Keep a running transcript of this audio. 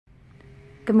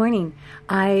Good morning.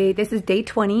 This is day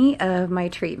 20 of my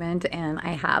treatment, and I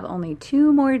have only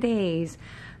 2 more days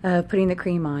of putting the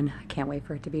cream on. I can't wait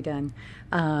for it to be done.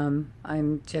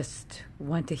 I'm just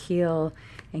want to heal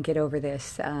and get over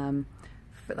this.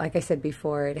 Like I said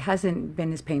before, it hasn't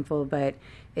been as painful, but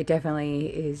it definitely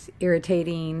is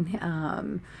irritating.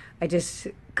 I just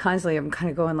constantly, I'm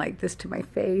kind of going like this to my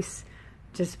face,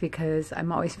 just because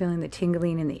I'm always feeling the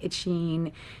tingling and the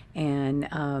itching,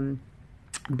 and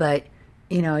but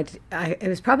you know, it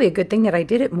was probably a good thing that I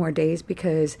did it more days,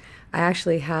 because I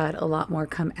actually had a lot more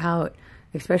come out,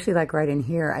 especially like right in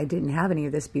here. I didn't have any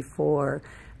of this before.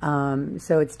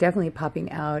 So it's definitely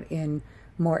popping out in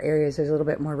more areas. There's a little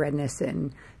bit more redness,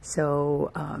 and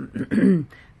so it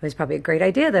was probably a great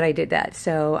idea that I did that.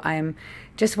 So I'm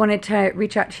just wanted to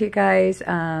reach out to you guys.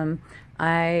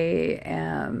 I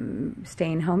am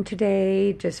staying home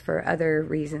today just for other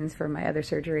reasons, for my other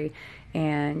surgery,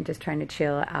 and just trying to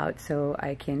chill out so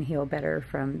I can heal better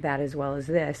from that as well as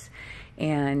this.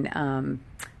 And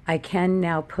I can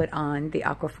now put on the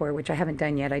Aquaphor, which I haven't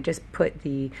done yet. I just put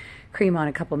the cream on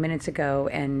a couple minutes ago,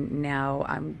 and now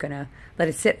I'm gonna let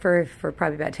it sit for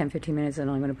probably about 10-15 minutes, and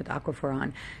I'm gonna put the Aquaphor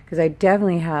on, because I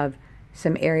definitely have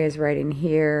some areas right in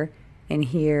here and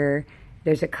here.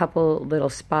 There's a couple little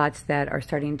spots that are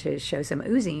starting to show some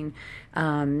oozing.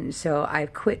 So I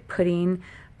quit putting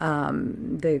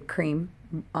the cream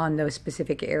on those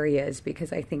specific areas,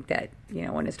 because I think that, you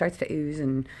know, when it starts to ooze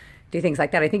and do things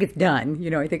like that, I think it's done. You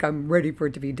know, I think I'm ready for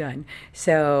it to be done.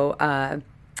 So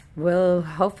we'll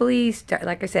hopefully start,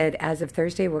 like I said, as of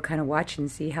Thursday, we'll kind of watch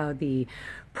and see how the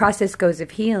process goes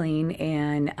of healing.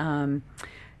 And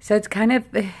so it's going to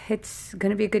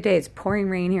be a good day. It's pouring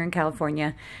rain here in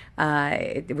California,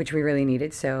 which we really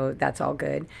needed, so that's all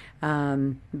good.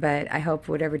 But I hope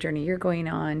whatever journey you're going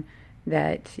on,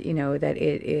 that, you know, that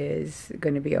it is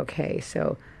going to be okay.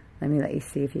 So let me let you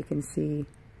see if you can see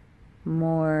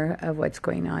more of what's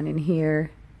going on in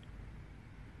here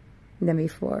than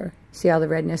before. See all the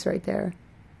redness right there?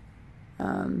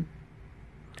 I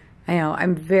know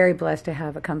I'm very blessed to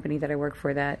have a company that I work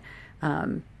for that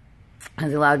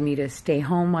has allowed me to stay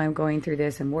home while I'm going through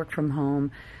this and work from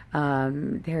home.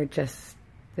 They're just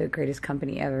the greatest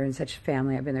company ever, and such a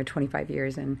family. I've been there 25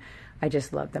 years, and I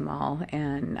just love them all.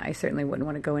 And I certainly wouldn't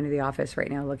want to go into the office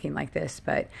right now looking like this,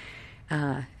 but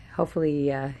hopefully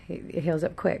it heals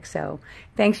up quick. So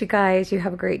thanks, you guys. You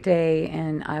have a great day,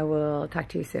 and I will talk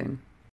to you soon.